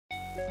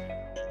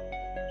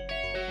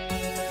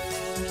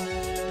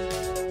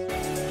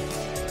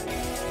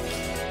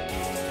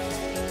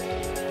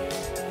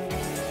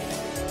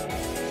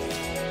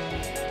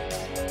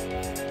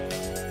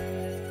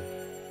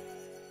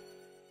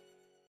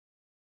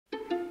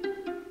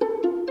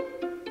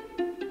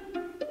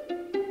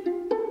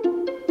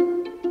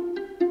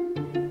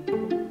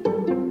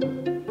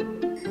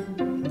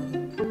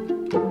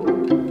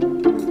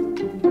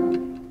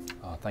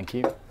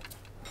Thank you.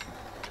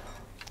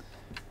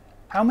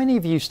 How many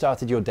of you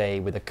started your day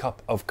with a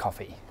cup of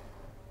coffee?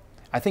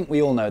 I think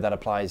we all know that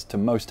applies to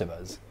most of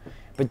us.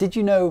 But did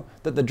you know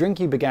that the drink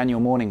you began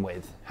your morning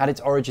with had its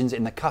origins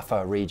in the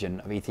Crowther region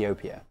of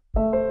Ethiopia?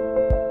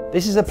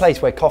 This is a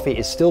place where coffee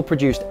is still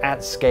produced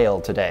at scale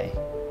today.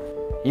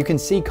 You can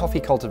see coffee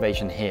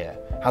cultivation here,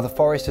 how the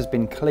forest has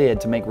been cleared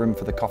to make room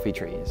for the coffee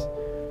trees.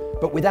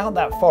 But without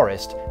that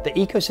forest, the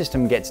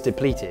ecosystem gets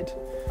depleted.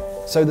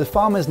 So the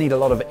farmers need a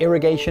lot of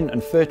irrigation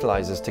and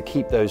fertilizers to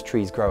keep those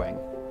trees growing.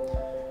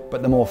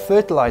 But the more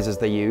fertilizers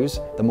they use,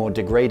 the more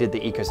degraded the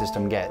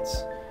ecosystem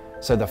gets.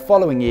 So the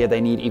following year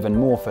they need even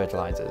more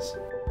fertilizers.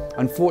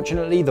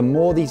 Unfortunately, the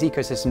more these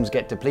ecosystems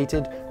get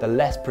depleted, the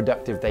less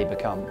productive they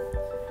become.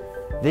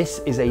 This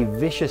is a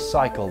vicious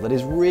cycle that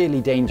is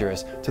really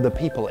dangerous to the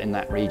people in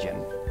that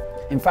region.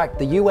 In fact,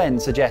 the UN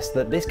suggests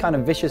that this kind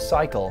of vicious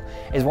cycle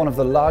is one of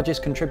the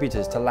largest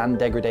contributors to land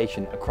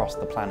degradation across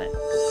the planet.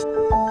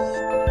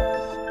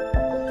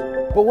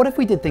 But what if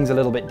we did things a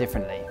little bit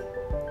differently?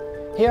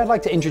 Here I'd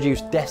like to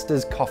introduce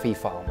Desta's coffee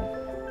farm.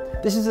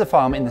 This is a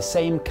farm in the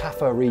same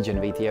Crowther region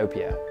of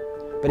Ethiopia.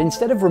 But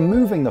instead of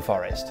removing the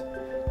forest,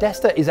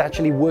 Desta is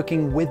actually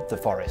working with the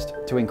forest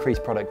to increase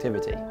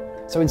productivity.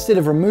 So instead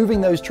of removing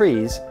those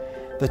trees,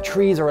 the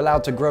trees are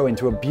allowed to grow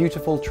into a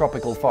beautiful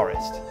tropical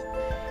forest.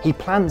 He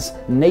plants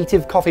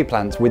native coffee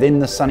plants within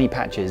the sunny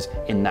patches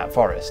in that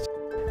forest.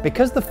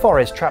 Because the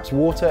forest traps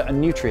water and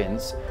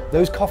nutrients,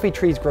 those coffee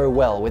trees grow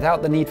well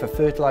without the need for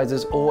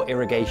fertilizers or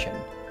irrigation.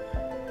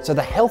 So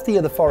the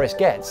healthier the forest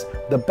gets,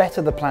 the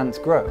better the plants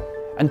grow.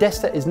 And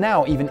Desta is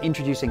now even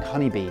introducing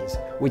honeybees,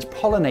 which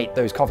pollinate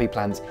those coffee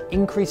plants,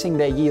 increasing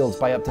their yields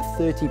by up to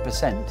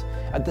 30%,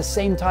 at the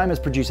same time as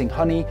producing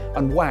honey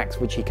and wax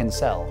which he can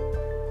sell.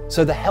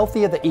 So the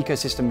healthier the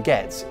ecosystem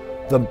gets,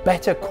 the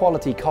better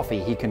quality coffee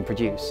he can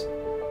produce.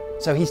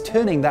 So he's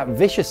turning that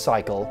vicious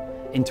cycle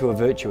into a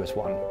virtuous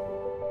one.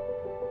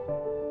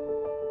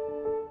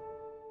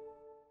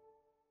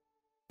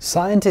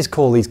 Scientists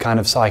call these kind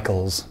of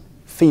cycles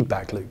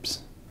feedback loops.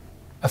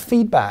 A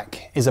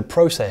feedback is a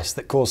process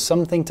that causes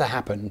something to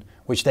happen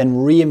which then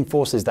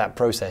reinforces that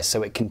process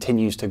so it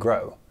continues to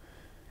grow.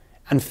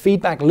 And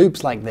feedback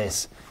loops like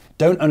this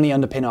don't only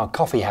underpin our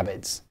coffee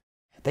habits,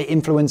 they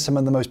influence some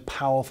of the most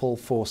powerful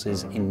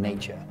forces in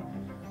nature.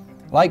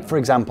 Like, for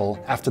example,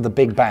 after the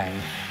Big Bang,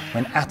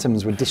 when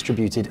atoms were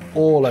distributed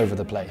all over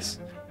the place.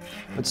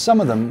 But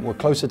some of them were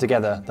closer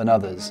together than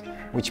others,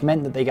 which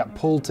meant that they got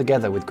pulled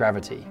together with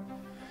gravity.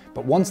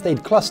 But once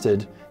they'd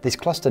clustered, this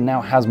cluster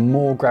now has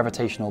more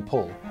gravitational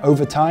pull.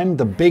 Over time,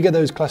 the bigger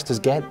those clusters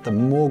get, the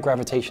more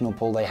gravitational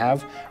pull they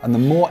have, and the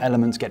more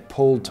elements get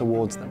pulled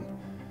towards them.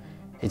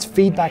 It's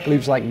feedback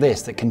loops like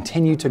this that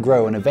continue to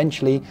grow and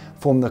eventually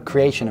form the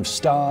creation of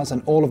stars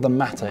and all of the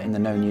matter in the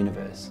known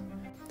universe.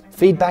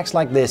 Feedbacks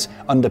like this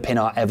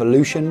underpin our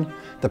evolution,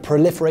 the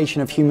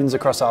proliferation of humans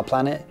across our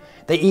planet.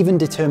 They even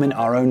determine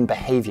our own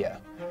behavior,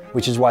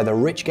 which is why the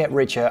rich get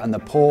richer and the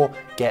poor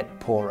get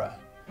poorer.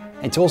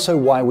 It's also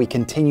why we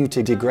continue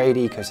to degrade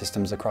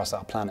ecosystems across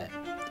our planet.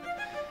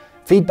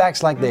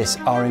 Feedbacks like this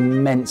are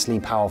immensely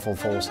powerful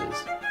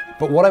forces.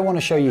 But what I want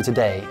to show you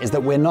today is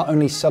that we're not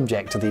only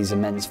subject to these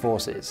immense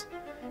forces,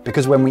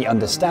 because when we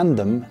understand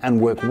them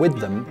and work with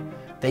them,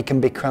 they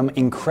can become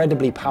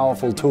incredibly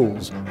powerful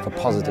tools for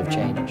positive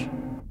change.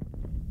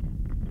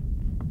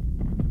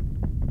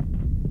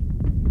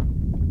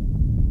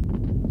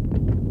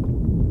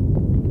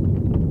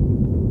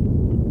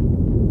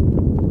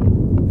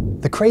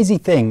 The crazy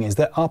thing is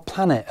that our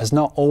planet has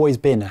not always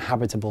been a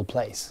habitable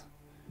place.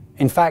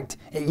 In fact,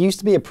 it used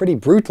to be a pretty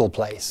brutal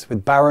place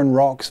with barren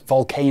rocks,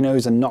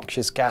 volcanoes and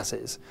noxious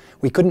gases.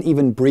 We couldn't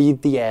even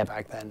breathe the air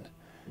back then.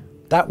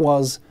 That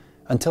was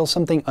until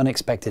something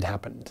unexpected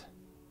happened.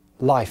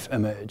 Life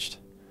emerged.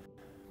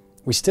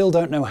 We still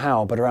don't know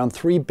how, but around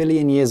 3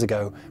 billion years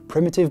ago,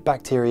 primitive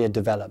bacteria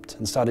developed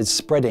and started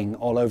spreading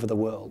all over the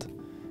world.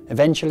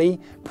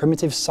 Eventually,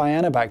 primitive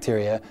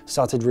cyanobacteria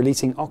started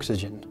releasing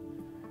oxygen.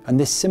 And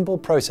this simple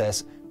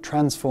process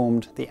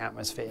transformed the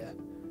atmosphere,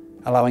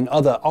 allowing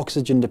other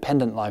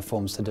oxygen-dependent life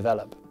forms to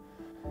develop.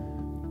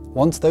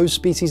 Once those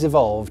species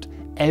evolved,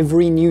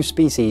 every new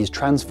species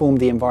transformed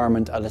the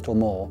environment a little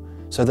more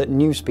so that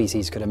new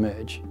species could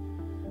emerge.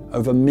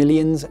 Over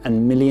millions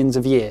and millions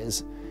of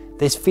years,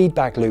 this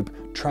feedback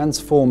loop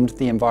transformed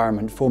the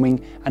environment,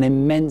 forming an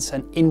immense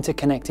and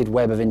interconnected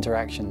web of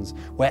interactions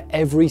where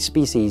every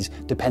species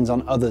depends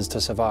on others to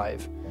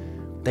survive.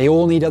 They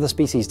all need other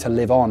species to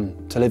live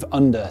on, to live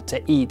under,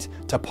 to eat,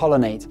 to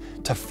pollinate,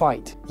 to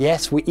fight.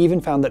 Yes, we even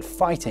found that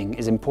fighting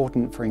is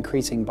important for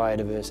increasing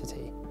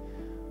biodiversity.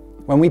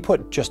 When we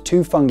put just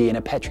 2 fungi in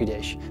a petri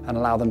dish and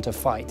allow them to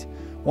fight,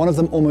 one of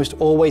them almost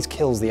always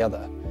kills the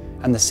other,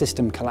 and the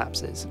system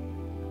collapses.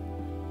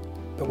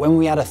 But when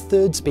we add a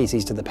 3rd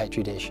species to the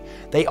petri dish,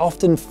 they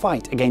often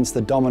fight against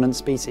the dominant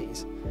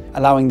species,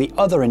 allowing the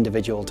other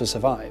individual to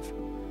survive.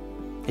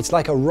 It's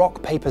like a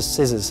rock, paper,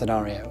 scissors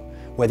scenario,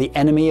 where the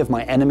enemy of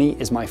my enemy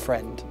is my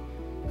friend.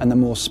 And the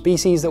more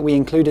species that we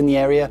include in the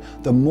area,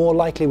 the more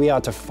likely we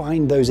are to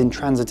find those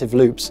intransitive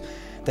loops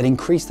that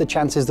increase the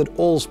chances that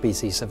all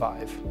species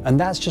survive. And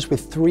that's just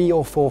with 3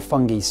 or 4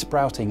 fungi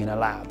sprouting in a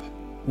lab.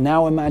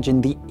 Now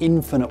imagine the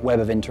infinite web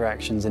of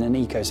interactions in an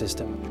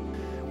ecosystem,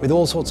 with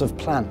all sorts of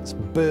plants,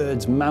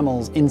 birds,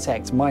 mammals,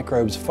 insects,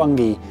 microbes,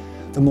 fungi.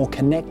 The more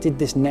connected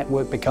this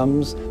network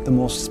becomes, the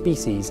more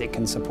species it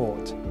can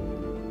support.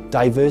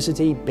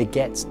 Diversity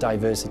begets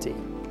diversity.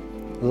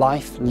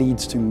 Life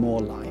leads to more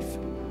life.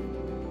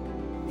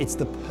 It's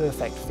the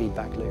perfect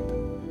feedback loop.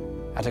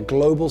 At a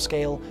global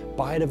scale,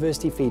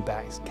 biodiversity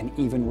feedbacks can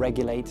even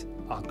regulate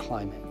our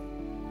climate.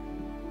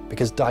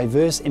 Because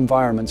diverse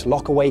environments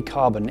lock away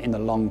carbon in the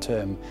long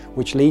term,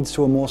 which leads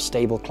to a more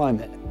stable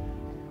climate,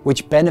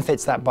 which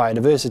benefits that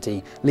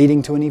biodiversity,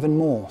 leading to an even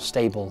more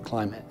stable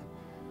climate.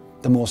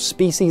 The more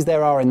species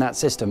there are in that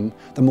system,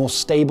 the more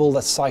stable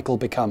the cycle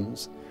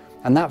becomes.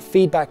 And that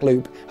feedback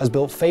loop has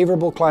built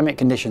favorable climate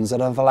conditions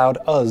that have allowed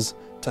us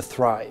to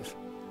thrive,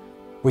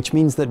 which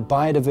means that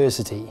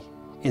biodiversity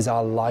is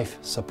our life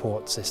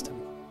support system.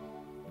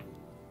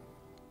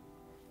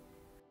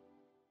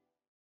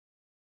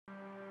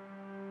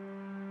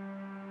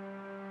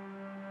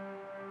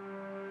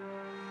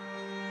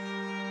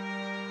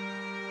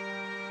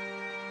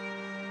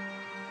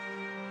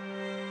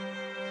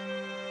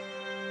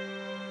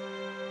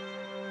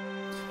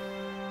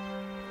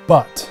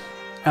 But,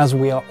 as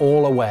we are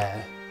all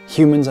aware,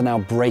 humans are now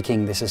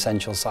breaking this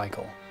essential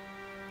cycle.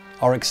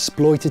 Our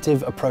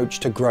exploitative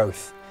approach to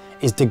growth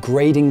is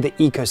degrading the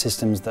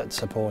ecosystems that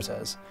support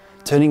us,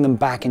 turning them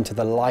back into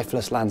the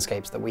lifeless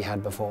landscapes that we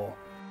had before.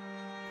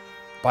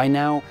 By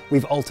now,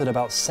 we've altered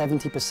about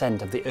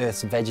 70% of the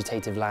Earth's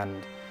vegetative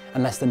land,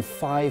 and less than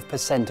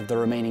 5% of the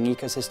remaining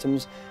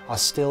ecosystems are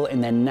still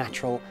in their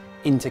natural,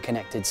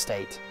 interconnected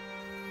state.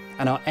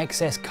 And our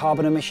excess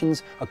carbon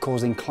emissions are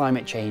causing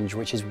climate change,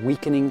 which is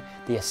weakening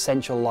the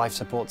essential life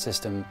support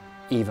system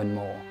even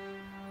more.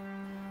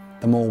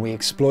 The more we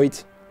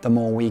exploit, the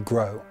more we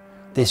grow.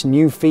 This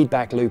new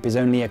feedback loop is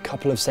only a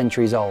couple of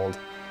centuries old,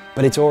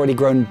 but it's already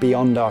grown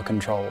beyond our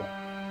control.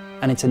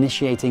 And it's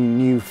initiating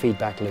new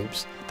feedback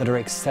loops that are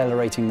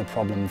accelerating the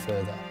problem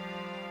further.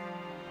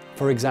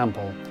 For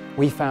example,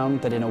 we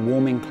found that in a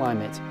warming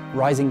climate,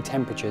 rising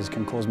temperatures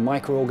can cause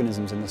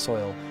microorganisms in the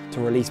soil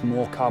to release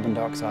more carbon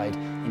dioxide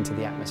into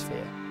the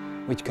atmosphere,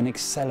 which can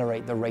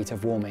accelerate the rate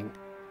of warming.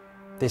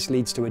 This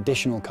leads to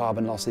additional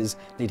carbon losses,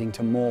 leading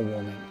to more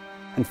warming.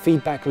 And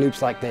feedback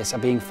loops like this are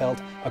being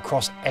felt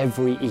across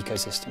every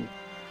ecosystem.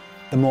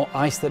 The more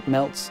ice that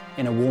melts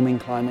in a warming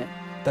climate,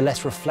 the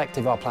less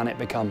reflective our planet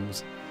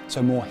becomes,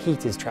 so more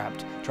heat is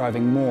trapped,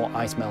 driving more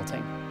ice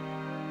melting.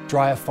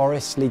 Drier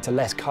forests lead to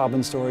less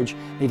carbon storage,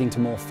 leading to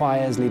more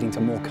fires, leading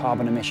to more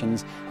carbon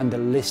emissions, and the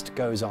list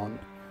goes on.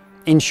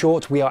 In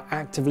short, we are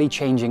actively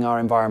changing our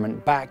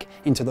environment back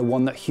into the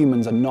one that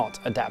humans are not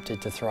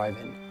adapted to thrive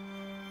in.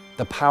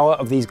 The power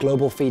of these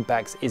global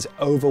feedbacks is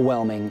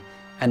overwhelming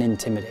and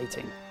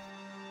intimidating.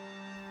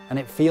 And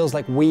it feels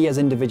like we as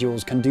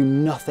individuals can do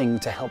nothing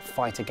to help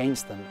fight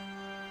against them.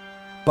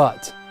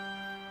 But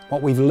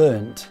what we've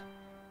learned,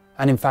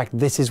 and in fact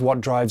this is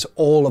what drives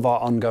all of our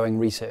ongoing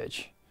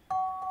research,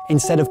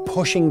 instead of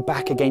pushing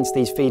back against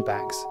these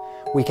feedbacks,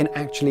 we can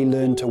actually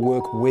learn to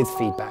work with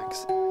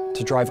feedbacks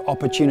to drive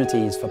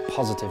opportunities for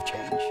positive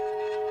change.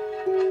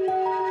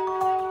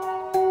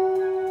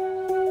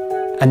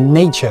 And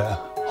nature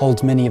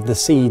holds many of the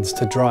seeds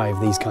to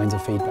drive these kinds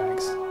of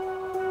feedbacks.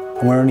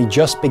 And we're only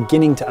just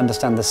beginning to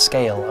understand the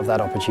scale of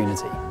that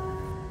opportunity.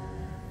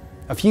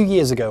 A few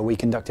years ago, we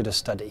conducted a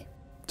study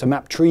to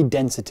map tree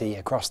density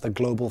across the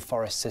global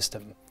forest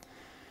system.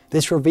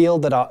 This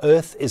revealed that our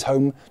Earth is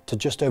home to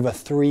just over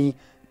 3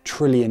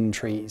 trillion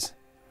trees.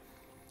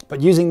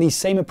 But using these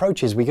same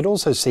approaches, we could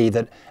also see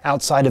that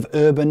outside of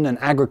urban and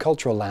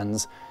agricultural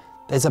lands,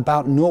 there's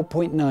about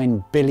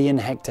 0.9 billion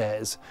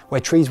hectares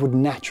where trees would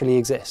naturally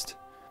exist.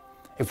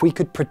 If we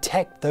could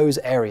protect those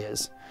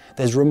areas,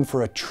 there's room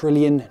for 1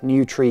 trillion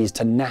new trees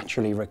to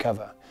naturally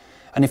recover.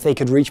 And if they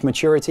could reach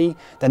maturity,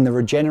 then the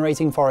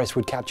regenerating forest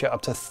would capture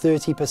up to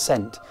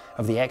 30%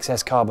 of the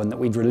excess carbon that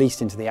we'd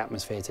released into the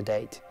atmosphere to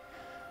date.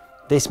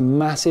 This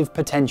massive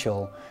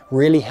potential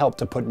really helped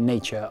to put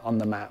nature on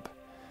the map.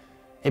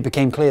 It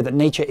became clear that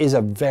nature is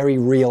a very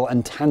real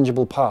and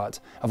tangible part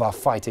of our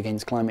fight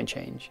against climate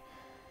change.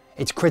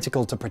 It's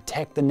critical to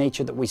protect the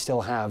nature that we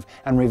still have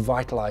and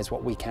revitalize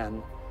what we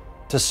can,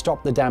 to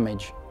stop the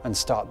damage and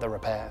start the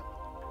repair.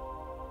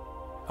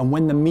 And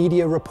when the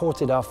media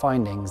reported our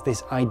findings,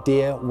 this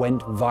idea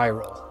went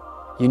viral.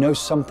 You know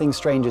something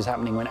strange is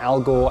happening when Al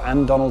Gore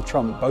and Donald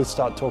Trump both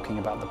start talking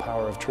about the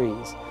power of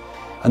trees.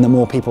 And the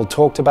more people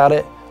talked about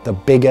it, the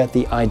bigger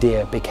the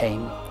idea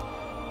became.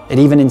 It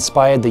even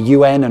inspired the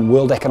UN and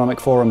World Economic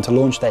Forum to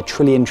launch their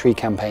trillion tree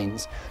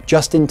campaigns,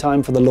 just in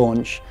time for the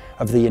launch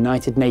of the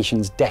United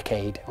Nations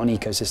Decade on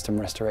Ecosystem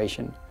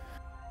Restoration.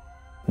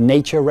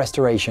 Nature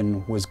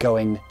restoration was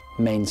going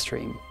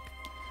mainstream.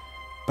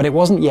 But it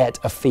wasn't yet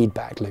a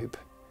feedback loop,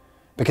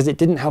 because it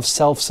didn't have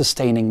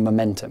self-sustaining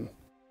momentum.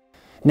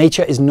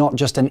 Nature is not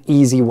just an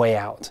easy way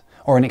out,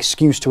 or an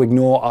excuse to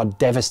ignore our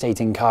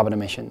devastating carbon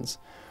emissions.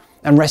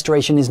 And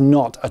restoration is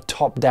not a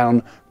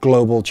top-down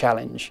global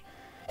challenge.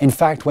 In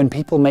fact, when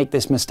people make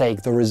this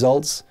mistake, the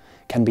results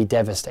can be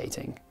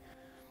devastating.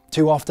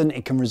 Too often,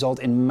 it can result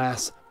in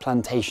mass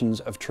plantations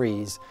of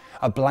trees,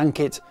 a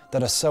blanket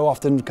that are so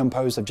often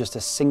composed of just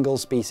a single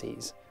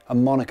species, a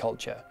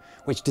monoculture,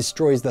 which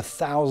destroys the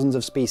thousands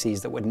of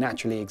species that would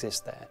naturally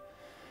exist there.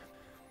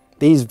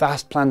 These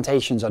vast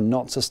plantations are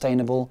not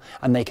sustainable,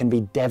 and they can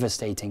be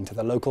devastating to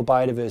the local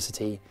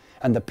biodiversity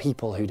and the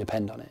people who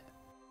depend on it.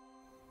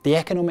 The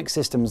economic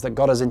systems that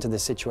got us into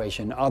this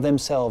situation are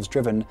themselves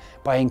driven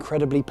by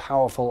incredibly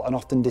powerful and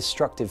often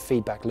destructive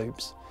feedback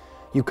loops.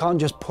 You can't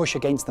just push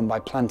against them by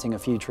planting a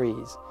few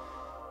trees.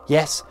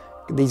 Yes,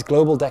 these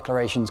global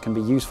declarations can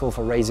be useful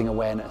for raising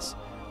awareness,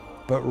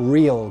 but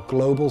real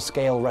global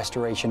scale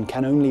restoration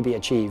can only be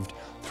achieved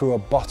through a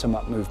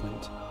bottom-up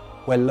movement,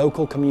 where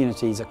local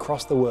communities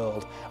across the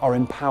world are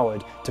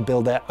empowered to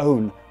build their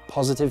own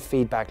positive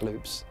feedback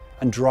loops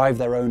and drive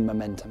their own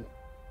momentum.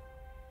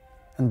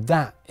 And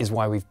that is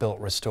why we've built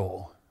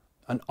Restore,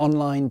 an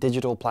online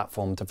digital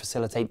platform to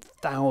facilitate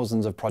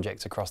thousands of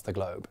projects across the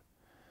globe.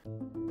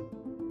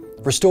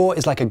 Restore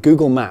is like a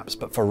Google Maps,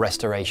 but for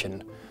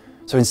restoration.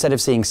 So instead of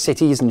seeing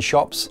cities and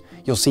shops,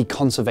 you'll see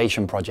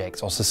conservation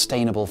projects or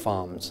sustainable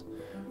farms.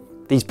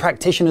 These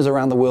practitioners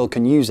around the world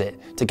can use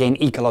it to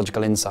gain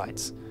ecological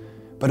insights,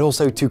 but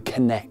also to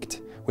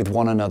connect with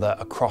one another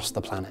across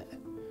the planet.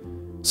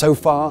 So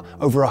far,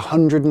 over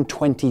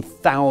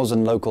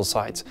 120,000 local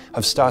sites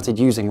have started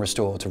using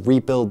Restore to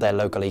rebuild their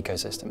local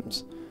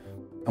ecosystems.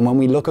 And when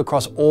we look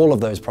across all of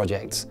those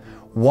projects,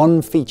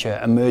 one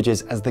feature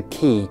emerges as the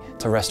key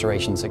to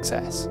restoration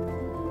success.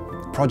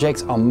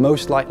 Projects are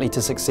most likely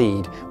to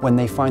succeed when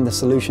they find the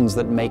solutions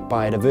that make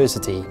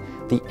biodiversity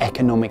the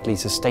economically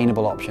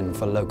sustainable option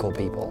for local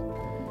people.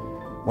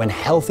 When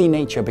healthy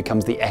nature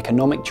becomes the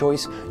economic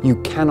choice,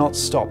 you cannot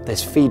stop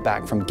this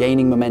feedback from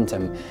gaining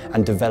momentum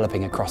and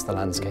developing across the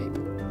landscape.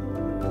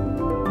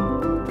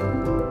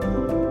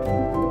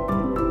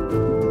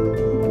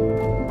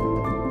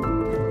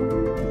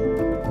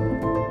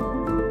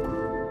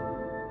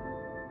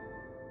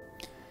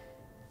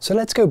 So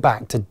let's go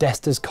back to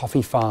Desta's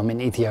coffee farm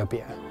in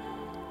Ethiopia,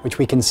 which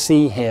we can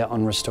see here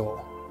on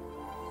Restore.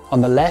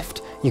 On the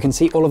left, you can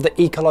see all of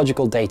the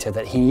ecological data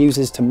that he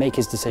uses to make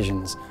his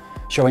decisions,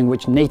 showing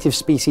which native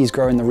species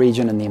grow in the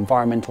region and the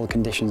environmental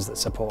conditions that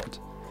support.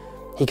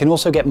 He can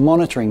also get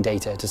monitoring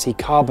data to see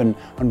carbon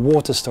and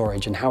water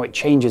storage and how it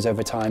changes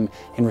over time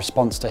in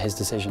response to his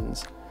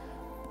decisions.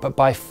 But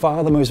by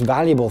far the most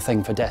valuable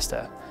thing for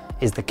Desta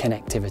is the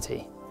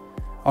connectivity.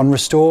 On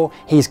Restore,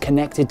 he's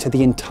connected to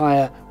the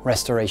entire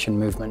restoration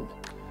movement.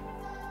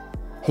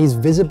 He's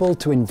visible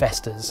to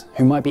investors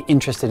who might be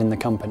interested in the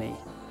company,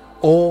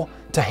 or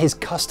to his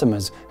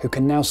customers who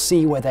can now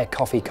see where their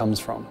coffee comes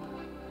from.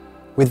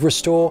 With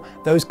Restore,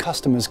 those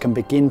customers can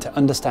begin to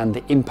understand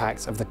the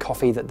impacts of the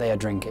coffee that they are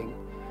drinking.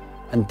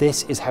 And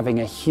this is having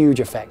a huge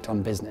effect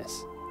on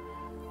business.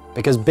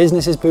 Because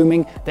business is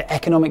booming, the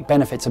economic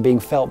benefits are being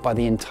felt by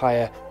the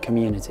entire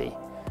community.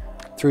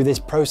 Through this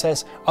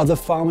process, other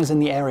farmers in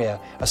the area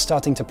are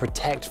starting to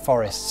protect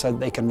forests so that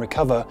they can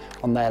recover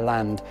on their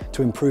land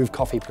to improve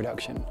coffee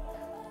production.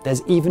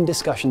 There's even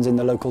discussions in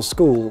the local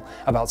school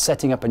about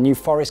setting up a new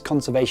forest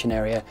conservation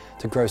area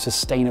to grow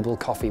sustainable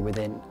coffee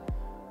within.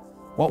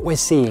 What we're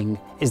seeing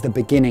is the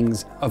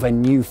beginnings of a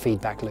new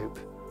feedback loop,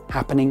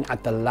 happening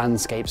at the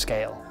landscape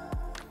scale,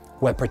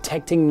 where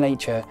protecting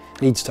nature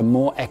leads to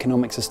more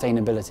economic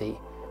sustainability,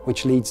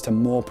 which leads to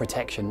more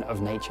protection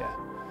of nature.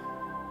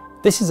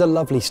 This is a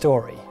lovely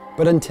story,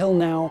 but until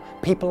now,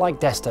 people like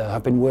Desta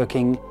have been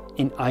working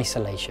in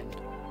isolation.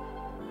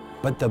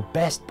 But the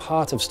best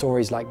part of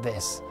stories like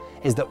this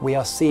is that we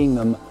are seeing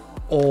them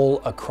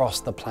all across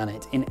the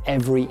planet in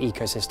every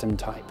ecosystem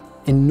type.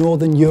 In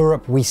Northern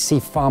Europe, we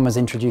see farmers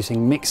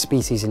introducing mixed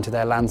species into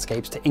their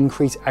landscapes to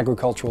increase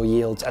agricultural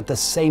yields at the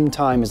same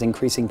time as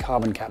increasing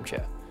carbon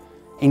capture.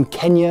 In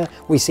Kenya,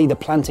 we see the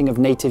planting of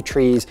native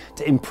trees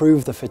to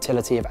improve the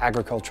fertility of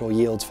agricultural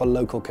yields for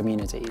local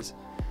communities.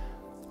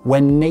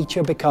 When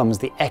nature becomes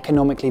the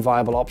economically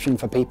viable option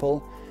for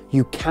people,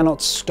 you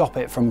cannot stop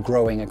it from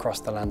growing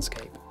across the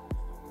landscape.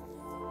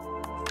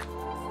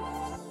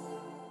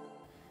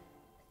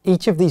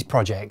 Each of these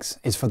projects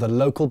is for the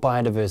local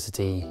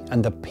biodiversity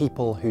and the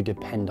people who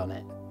depend on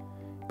it.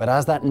 But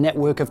as that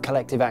network of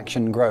collective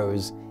action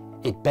grows,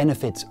 it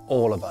benefits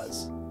all of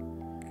us.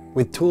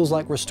 With tools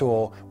like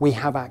Restore, we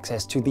have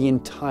access to the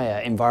entire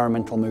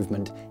environmental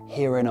movement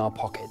here in our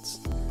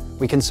pockets.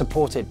 We can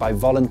support it by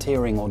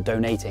volunteering or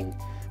donating,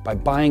 by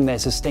buying their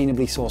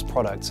sustainably sourced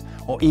products,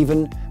 or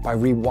even by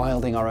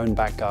rewilding our own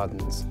back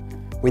gardens.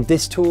 With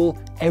this tool,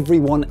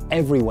 everyone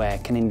everywhere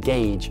can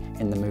engage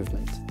in the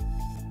movement.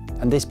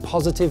 And this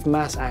positive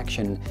mass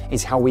action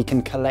is how we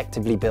can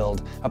collectively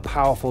build a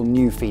powerful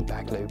new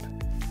feedback loop.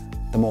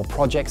 The more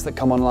projects that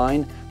come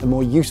online, the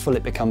more useful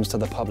it becomes to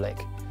the public.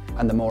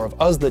 And the more of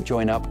us that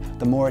join up,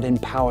 the more it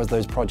empowers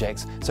those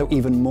projects, so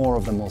even more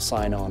of them will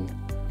sign on.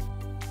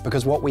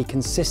 Because what we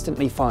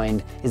consistently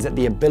find is that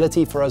the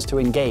ability for us to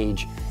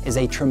engage is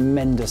a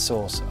tremendous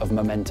source of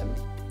momentum.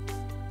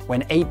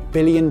 When 8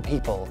 billion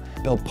people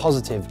build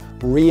positive,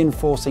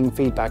 reinforcing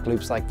feedback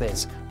loops like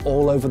this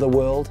all over the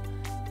world,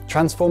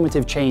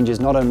 transformative change is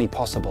not only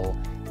possible,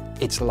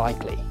 it's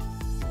likely.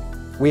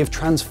 We have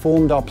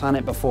transformed our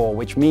planet before,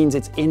 which means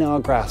it's in our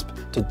grasp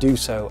to do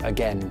so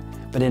again,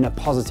 but in a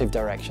positive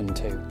direction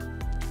too,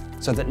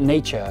 so that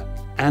nature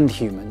and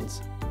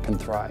humans can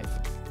thrive.